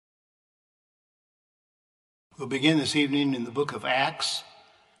We'll begin this evening in the book of Acts,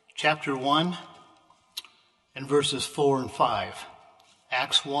 chapter 1, and verses 4 and 5.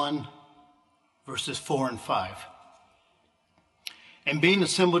 Acts 1, verses 4 and 5. And being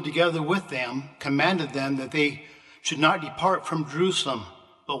assembled together with them, commanded them that they should not depart from Jerusalem,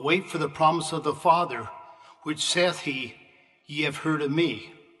 but wait for the promise of the Father, which saith he, Ye have heard of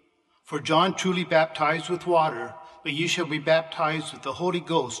me. For John truly baptized with water, but ye shall be baptized with the Holy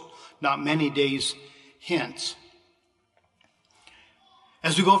Ghost not many days hence.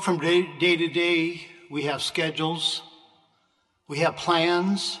 As we go from day to day, we have schedules, we have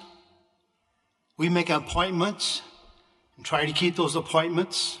plans, we make appointments and try to keep those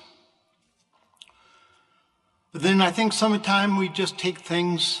appointments. But then I think sometimes we just take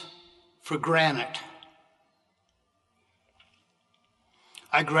things for granted.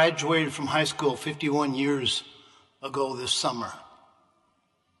 I graduated from high school 51 years ago this summer.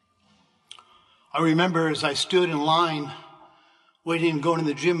 I remember as I stood in line waiting to go into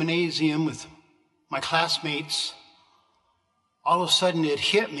the gymnasium with my classmates, all of a sudden it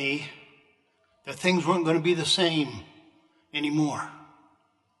hit me that things weren't going to be the same anymore.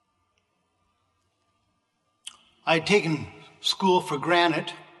 I had taken school for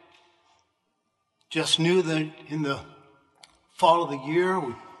granted, just knew that in the fall of the year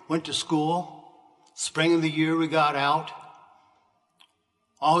we went to school, spring of the year we got out.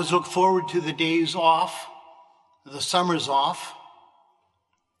 Always look forward to the days off, the summers off.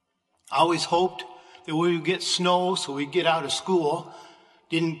 I always hoped that we would get snow so we'd get out of school.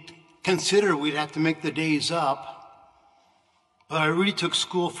 Didn't consider we'd have to make the days up. But I really took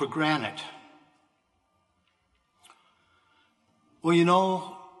school for granted. Well, you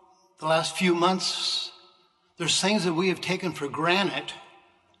know, the last few months, there's things that we have taken for granted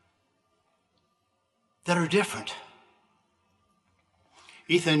that are different.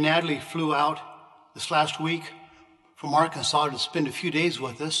 Ethan and Natalie flew out this last week from Arkansas to spend a few days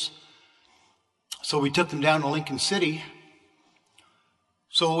with us. So we took them down to Lincoln City.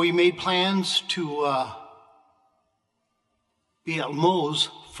 So we made plans to be at Moe's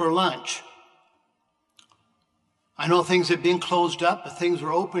for lunch. I know things had been closed up, but things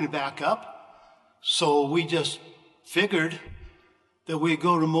were opening back up. So we just figured that we'd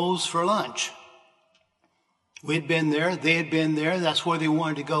go to Moe's for lunch. We'd been there, they had been there, that's where they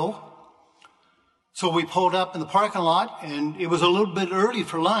wanted to go. So we pulled up in the parking lot, and it was a little bit early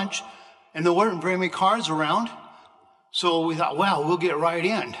for lunch, and there weren't very many cars around. So we thought, well, we'll get right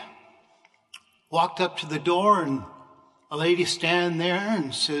in. Walked up to the door, and a lady standing there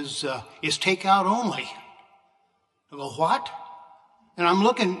and says, it's takeout only. I go, what? And I'm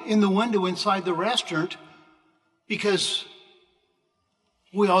looking in the window inside the restaurant because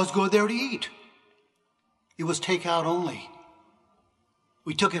we always go there to eat. It was takeout only.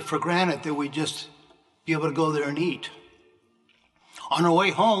 We took it for granted that we'd just be able to go there and eat. On our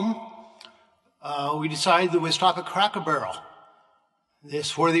way home, we decided that we'd stop at Cracker Barrel.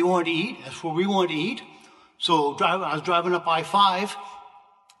 That's where they wanted to eat. That's where we wanted to eat. So I was driving up I-5,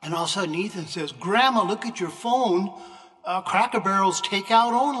 and all of a sudden Ethan says, Grandma, look at your phone. Cracker Barrel's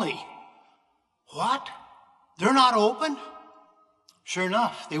takeout only. What? They're not open? Sure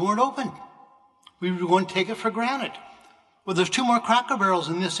enough, they weren't open. We were going to take it for granted. Well, there's 2 more Cracker Barrels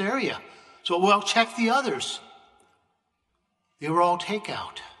in this area. So we'll check the others. They were all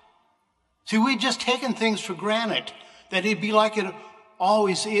takeout. See, we'd just taken things for granted, that it'd be like it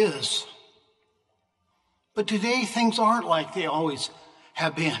always is. But today, things aren't like they always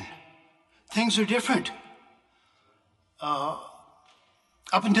have been. Things are different. Up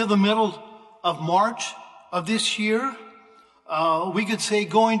until the middle of March of this year, we could say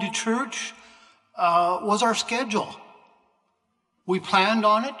going to church was our schedule. We planned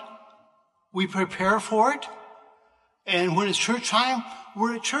on it. We prepare for it. And when it's church time,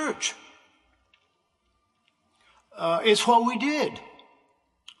 we're at church. It's what we did.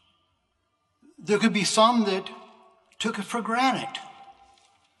 There could be some that took it for granted.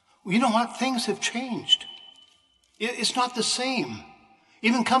 You know what? Things have changed. It's not the same.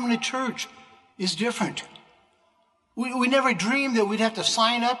 Even coming to church is different. We never dreamed that we'd have to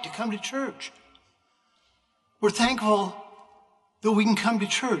sign up to come to church. We're thankful that we can come to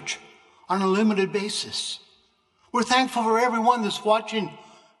church on a limited basis. We're thankful for everyone that's watching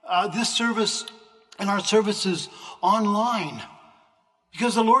this service and our services online,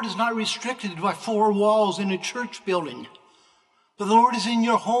 because the Lord is not restricted by 4 walls in a church building, but the Lord is in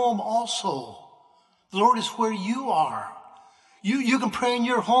your home also. The Lord is where you are. You can pray in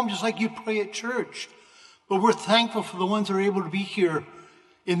your home just like you pray at church, but we're thankful for the ones that are able to be here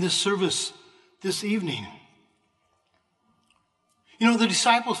in this service this evening. You know, the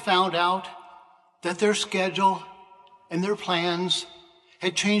disciples found out that their schedule and their plans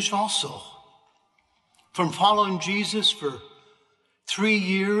had changed also. From following Jesus for 3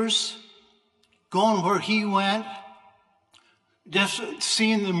 years, going where he went, just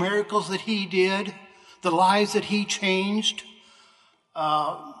seeing the miracles that he did, the lives that he changed,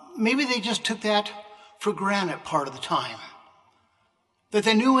 maybe they just took that for granted part of the time. That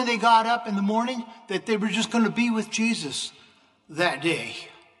they knew when they got up in the morning that they were just going to be with Jesus that day.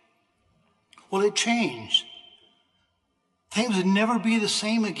 Well, it changed. Things would never be the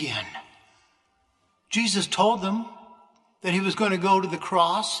same again. Jesus told them that he was going to go to the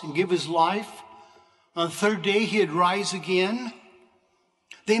cross and give his life. On the third day, he'd rise again.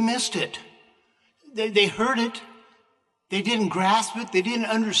 They missed it. They heard it. They didn't grasp it. They didn't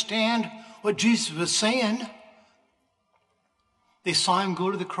understand what Jesus was saying. They saw him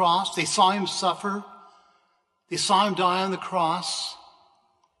go to the cross. They saw him suffer. They saw him die on the cross.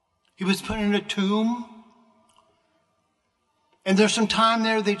 He was put in a tomb. And there's some time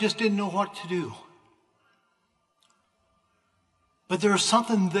there they just didn't know what to do. But there was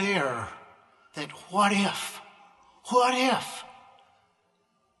something there that what if? What if?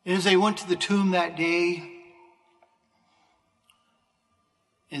 And as they went to the tomb that day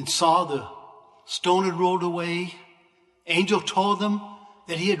and saw the stone had rolled away, angel told them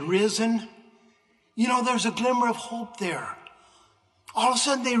that he had risen. You know, there's a glimmer of hope there. All of a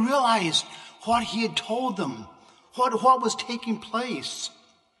sudden they realized what he had told them, what was taking place.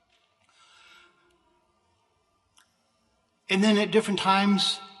 And then at different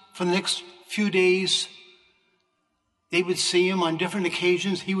times for the next few days, they would see him on different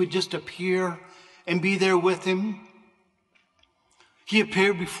occasions. He would just appear and be there with him. He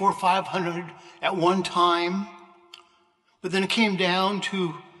appeared before 500 at one time, but then it came down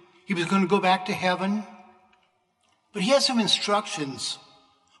to he was going to go back to heaven. But he had some instructions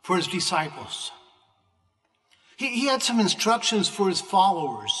for his disciples. He had some instructions for his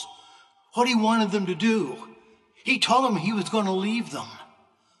followers, what he wanted them to do. He told them he was going to leave them.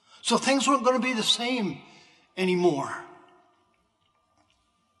 So things weren't going to be the same anymore.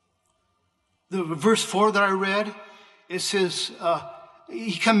 The verse 4 that I read, it says,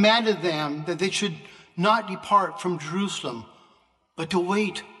 he commanded them that they should not depart from Jerusalem, but to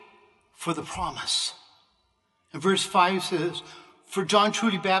wait for the promise. And verse 5 says, for John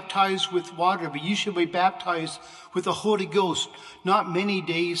truly baptized with water, but you shall be baptized with the Holy Ghost not many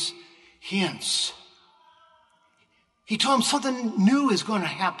days hence. He told them something new is going to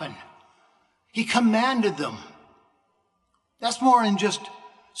happen. He commanded them. That's more than just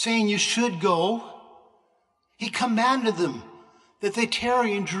saying you should go. He commanded them that they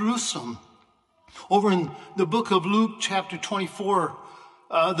tarry in Jerusalem. Over in the book of Luke, chapter 24,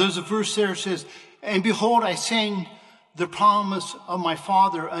 there's a verse there that says, and behold, I send the promise of my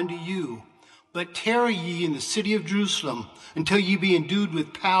Father unto you, but tarry ye in the city of Jerusalem until ye be endued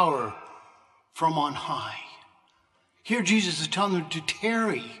with power from on high. Here Jesus is telling them to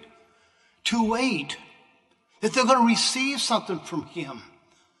tarry, to wait, that they're going to receive something from him.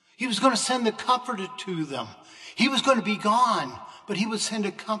 He was going to send the comforter to them. He was going to be gone, but he would send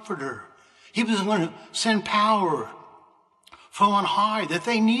a comforter. He was going to send power from on high that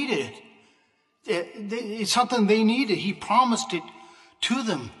they needed. It's something they needed. He promised it to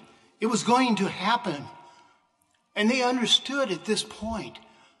them. It was going to happen. And they understood at this point.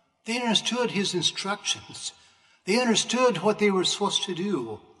 They understood his instructions. They understood what they were supposed to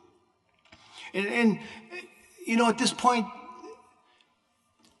do. And you know, at this point,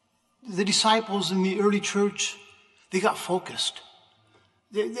 the disciples in the early church, they got focused.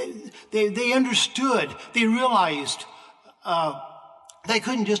 They understood. They realized they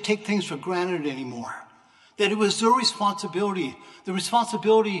couldn't just take things for granted anymore. That it was their responsibility. The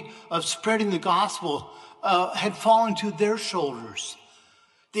responsibility of spreading the gospel had fallen to their shoulders.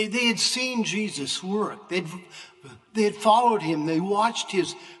 They had seen Jesus work. They had followed him. They watched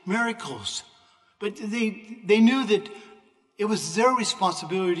his miracles. But they knew that it was their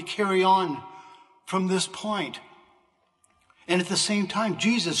responsibility to carry on from this point. And at the same time,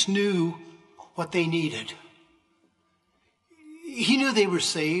 Jesus knew what they needed. He knew they were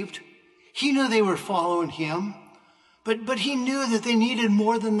saved. He knew they were following him. But he knew that they needed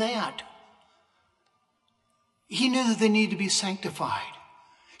more than that. He knew that they needed to be sanctified.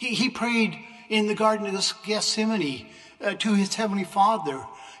 He prayed in the Garden of Gethsemane to his Heavenly Father.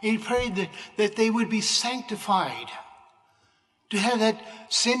 He prayed that they would be sanctified, to have that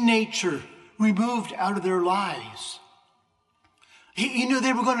sin nature removed out of their lives. He knew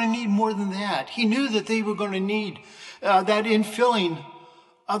they were going to need more than that. He knew that they were going to need that infilling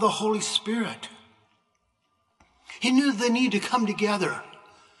of the Holy Spirit. He knew they need to come together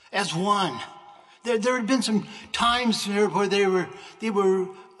as one, There had been some times there where they were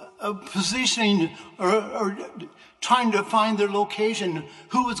positioning or trying to find their location,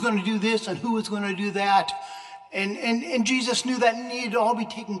 who was going to do this and who was going to do that. And Jesus knew that needed to all be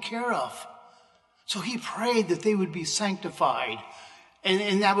taken care of. So he prayed that they would be sanctified,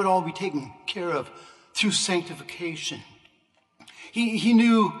 and that would all be taken care of through sanctification. He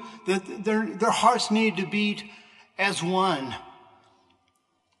knew that their hearts needed to beat as one.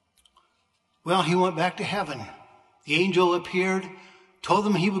 Well, he went back to heaven. The angel appeared, told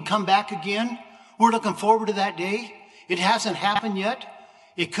them he would come back again. We're looking forward to that day. It hasn't happened yet.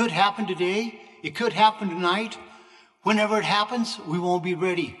 It could happen today. It could happen tonight. Whenever it happens, we won't be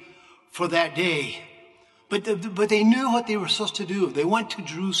ready for that day. But they knew what they were supposed to do. They went to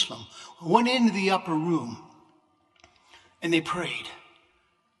Jerusalem, went into the upper room, and they prayed.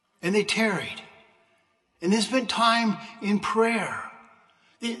 And they tarried. And they spent time in prayer.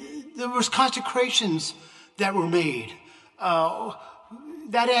 There was consecrations that were made.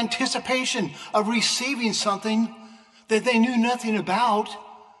 That anticipation of receiving something that they knew nothing about.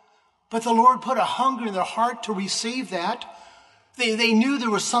 But the Lord put a hunger in their heart to receive that. They knew there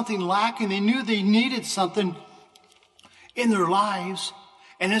was something lacking. They knew they needed something in their lives.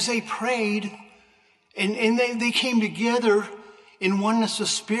 And as they prayed, and they came together in oneness of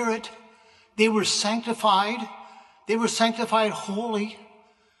spirit, they were sanctified. They were sanctified wholly.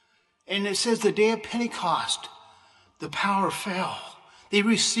 And it says the day of Pentecost, the power fell. They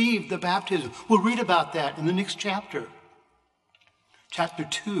received the baptism. We'll read about that in the next chapter. Chapter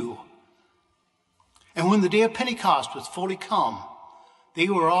 2. And when the day of Pentecost was fully come, they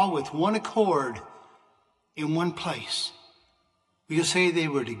were all with one accord in one place. We can say they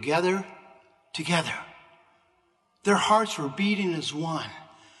were together. Their hearts were beating as one.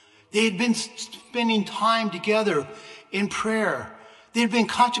 They had been spending time together in prayer. They had been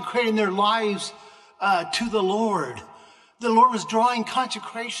consecrating their lives to the Lord. The Lord was drawing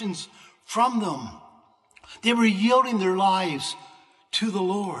consecrations from them. They were yielding their lives to the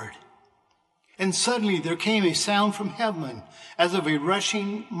Lord. And suddenly there came a sound from heaven as of a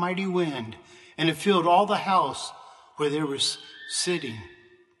rushing mighty wind, and it filled all the house where they were sitting.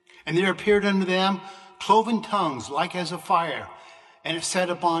 And there appeared unto them cloven tongues like as of fire, and it sat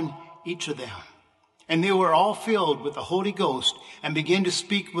upon each of them. And they were all filled with the Holy Ghost, and began to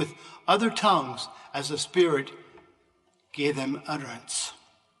speak with other tongues as the Spirit gave them utterance.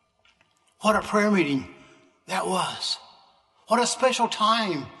 What a prayer meeting that was. What a special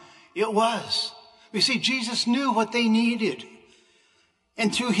time it was. We see Jesus knew what they needed.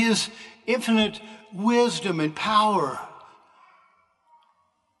 And through his infinite wisdom and power,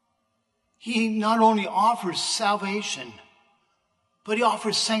 he not only offers salvation, but he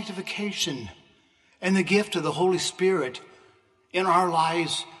offers sanctification and the gift of the Holy Spirit in our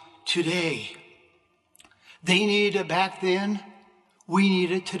lives today. They needed it back then. We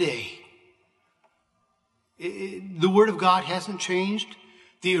need it today. The Word of God hasn't changed.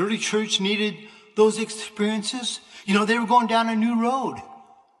 The early church needed those experiences. You know, they were going down a new road.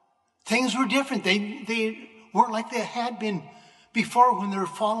 Things were different. They weren't like they had been before when they were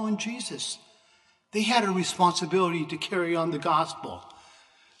following Jesus. They had a responsibility to carry on the gospel.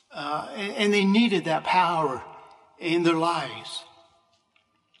 And they needed that power in their lives.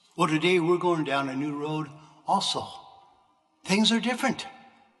 Well, today we're going down a new road also. Things are different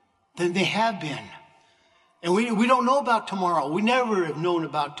than they have been. And we don't know about tomorrow. We never have known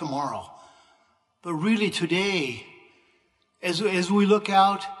about tomorrow. But really today, as we look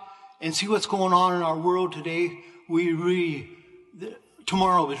out and see what's going on in our world today,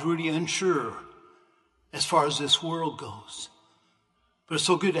 tomorrow is really unsure as far as this world goes. But it's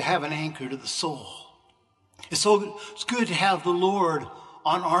so good to have an anchor to the soul. It's good to have the Lord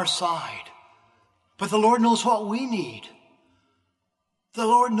on our side. But the Lord knows what we need. The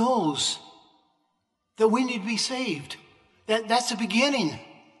Lord knows that we need to be saved. That's the beginning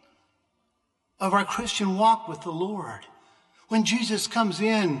of our Christian walk with the Lord. When Jesus comes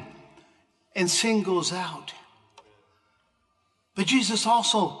in and sin goes out. But Jesus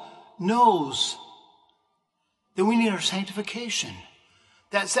also knows that we need our sanctification.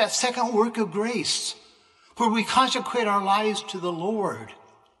 That's that second work of grace where we consecrate our lives to the Lord.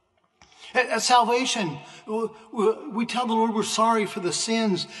 At salvation, we tell the Lord we're sorry for the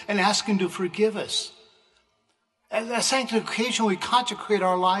sins and ask him to forgive us. At sanctification, we consecrate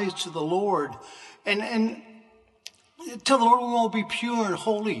our lives to the Lord and tell the Lord we won't be pure and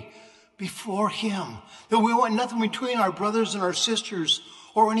holy before him. That we want nothing between our brothers and our sisters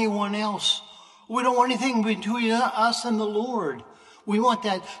or anyone else. We don't want anything between us and the Lord. We want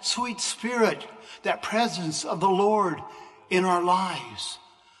that sweet spirit, that presence of the Lord in our lives.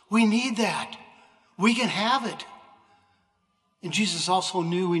 We need that. We can have it. And Jesus also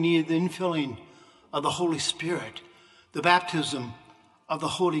knew we needed the infilling of the Holy Spirit, the baptism of the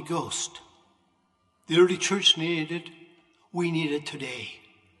Holy Ghost. The early church needed it. We need it today.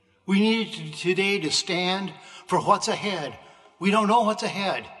 We need it today to stand for what's ahead. We don't know what's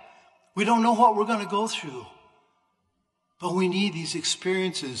ahead. We don't know what we're going to go through. But we need these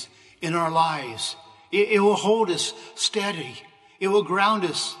experiences in our lives. It will hold us steady. It will ground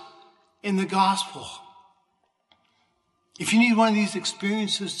us in the gospel. If you need one of these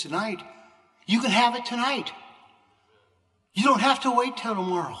experiences tonight, you can have it tonight. You don't have to wait till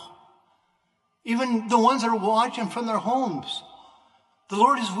tomorrow. Even the ones that are watching from their homes, the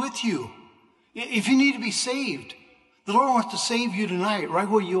Lord is with you. If you need to be saved, the Lord wants to save you tonight, right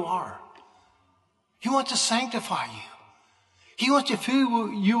where you are. He wants to sanctify you. He wants to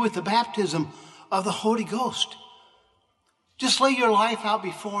fill you with the baptism of the Holy Ghost. Just lay your life out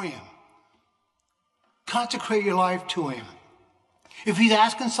before Him. Consecrate your life to Him. If He's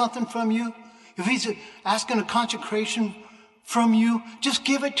asking something from you, if He's asking a consecration from you, just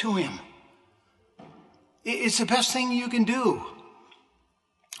give it to Him. It's the best thing you can do.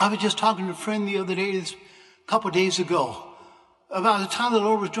 I was just talking to a friend the other day, a couple of days ago, about the time the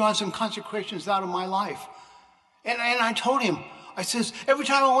Lord was drawing some consecrations out of my life. And I told him, I says, every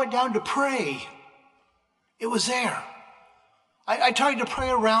time I went down to pray, it was there. I tried to pray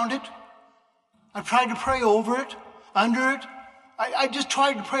around it. I tried to pray over it, under it. I just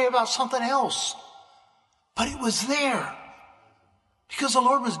tried to pray about something else. But it was there. Because the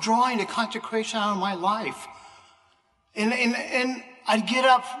Lord was drawing a consecration out of my life. And I'd get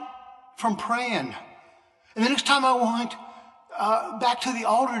up from praying. And the next time I went back to the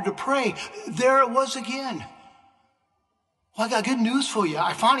altar to pray, there it was again. Well, I got good news for you.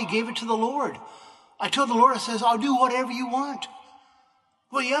 I finally gave it to the Lord. I told the Lord, I says, I'll do whatever you want.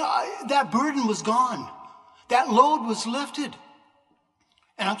 Well, yeah, that burden was gone. That load was lifted.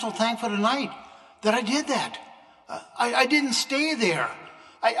 And I'm so thankful tonight that I did that. I didn't stay there.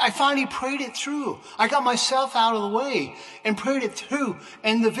 I finally prayed it through. I got myself out of the way and prayed it through.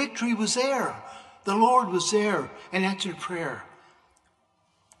 And the victory was there. The Lord was there and answered prayer.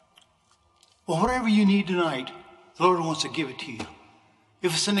 Well, whatever you need tonight, the Lord wants to give it to you.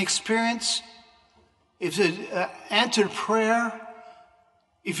 If it's an experience, if it's an answered prayer,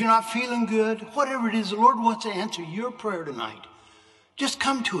 if you're not feeling good, whatever it is, the Lord wants to answer your prayer tonight. Just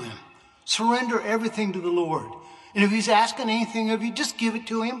come to Him. Surrender everything to the Lord. And if He's asking anything of you, just give it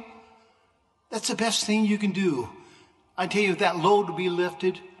to Him. That's the best thing you can do. I tell you, if that load will be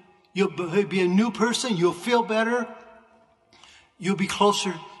lifted, you'll be a new person. You'll feel better. You'll be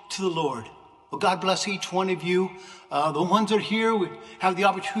closer to the Lord. Well, God bless each one of you. The ones that are here, we have the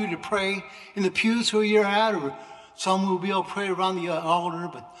opportunity to pray in the pews where you're at, or some will be able to pray around the altar.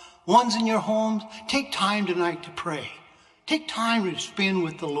 But ones in your homes, take time tonight to pray. Take time to spend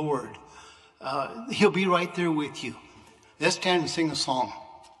with the Lord. He'll be right there with you. Let's stand and sing a song.